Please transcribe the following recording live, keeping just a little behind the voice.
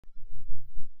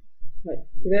Hi.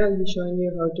 Today I'll be showing you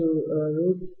how to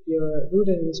root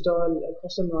and install a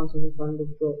custom ROMs in the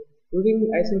Funbook Pro. Rooting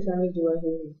ISO sandwich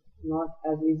devices is not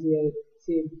as easy as it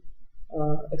seems,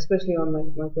 especially on my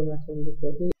Micromax Funbook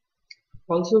Pro.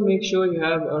 Also, make sure you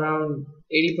have around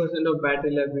 80% of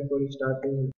battery left before you start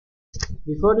using.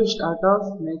 Before you start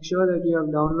off, make sure that you have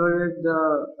downloaded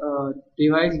the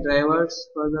device drivers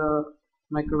for the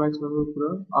Micromax Funbook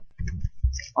Pro.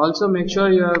 Also, make sure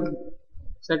you have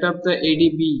set up the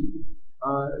ADB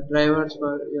drivers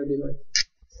for your device.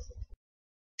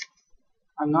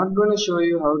 I'm not going to show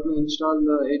you how to install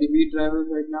the ADB drivers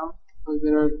right now because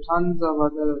there are tons of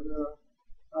other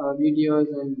videos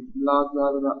and blogs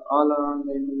all around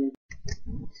the internet.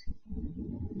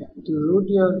 Yeah. To root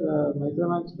your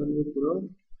Micromax Funbook Pro,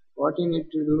 what you need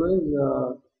to do is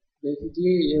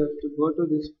basically you have to go to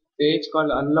this page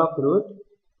called Unlock Root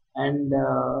and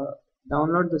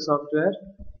download the software,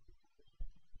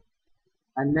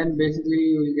 and then basically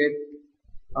you will get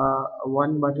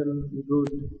one button root.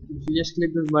 If you just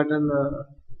click this button,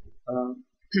 uh,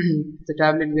 the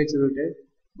tablet gets rooted.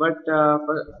 But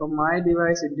for my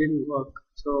device, it didn't work.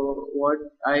 So what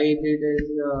I did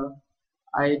is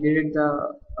I did it the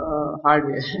hard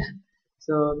way.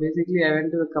 So basically, I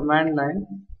went to the command line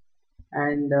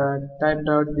and typed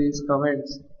out these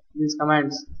comments, these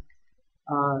commands.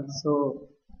 So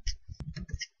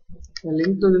the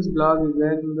link to this blog is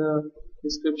there in the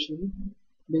description.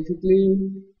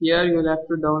 Basically, here you will have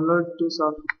to download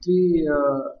three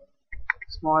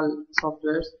small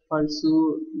softwares called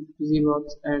Su, Zbox,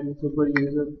 and Super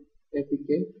User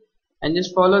APK, and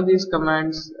just follow these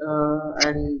commands,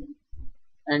 and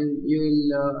you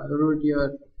will root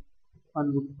your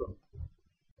Funbook Pro.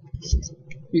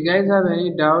 If you guys have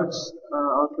any doubts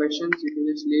or questions, you can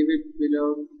just leave it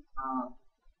below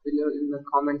in the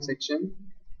comment section.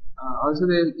 Also,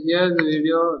 here's a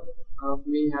video of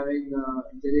me having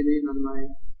jelly bean on my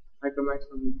Micromax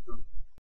Funbook Pro.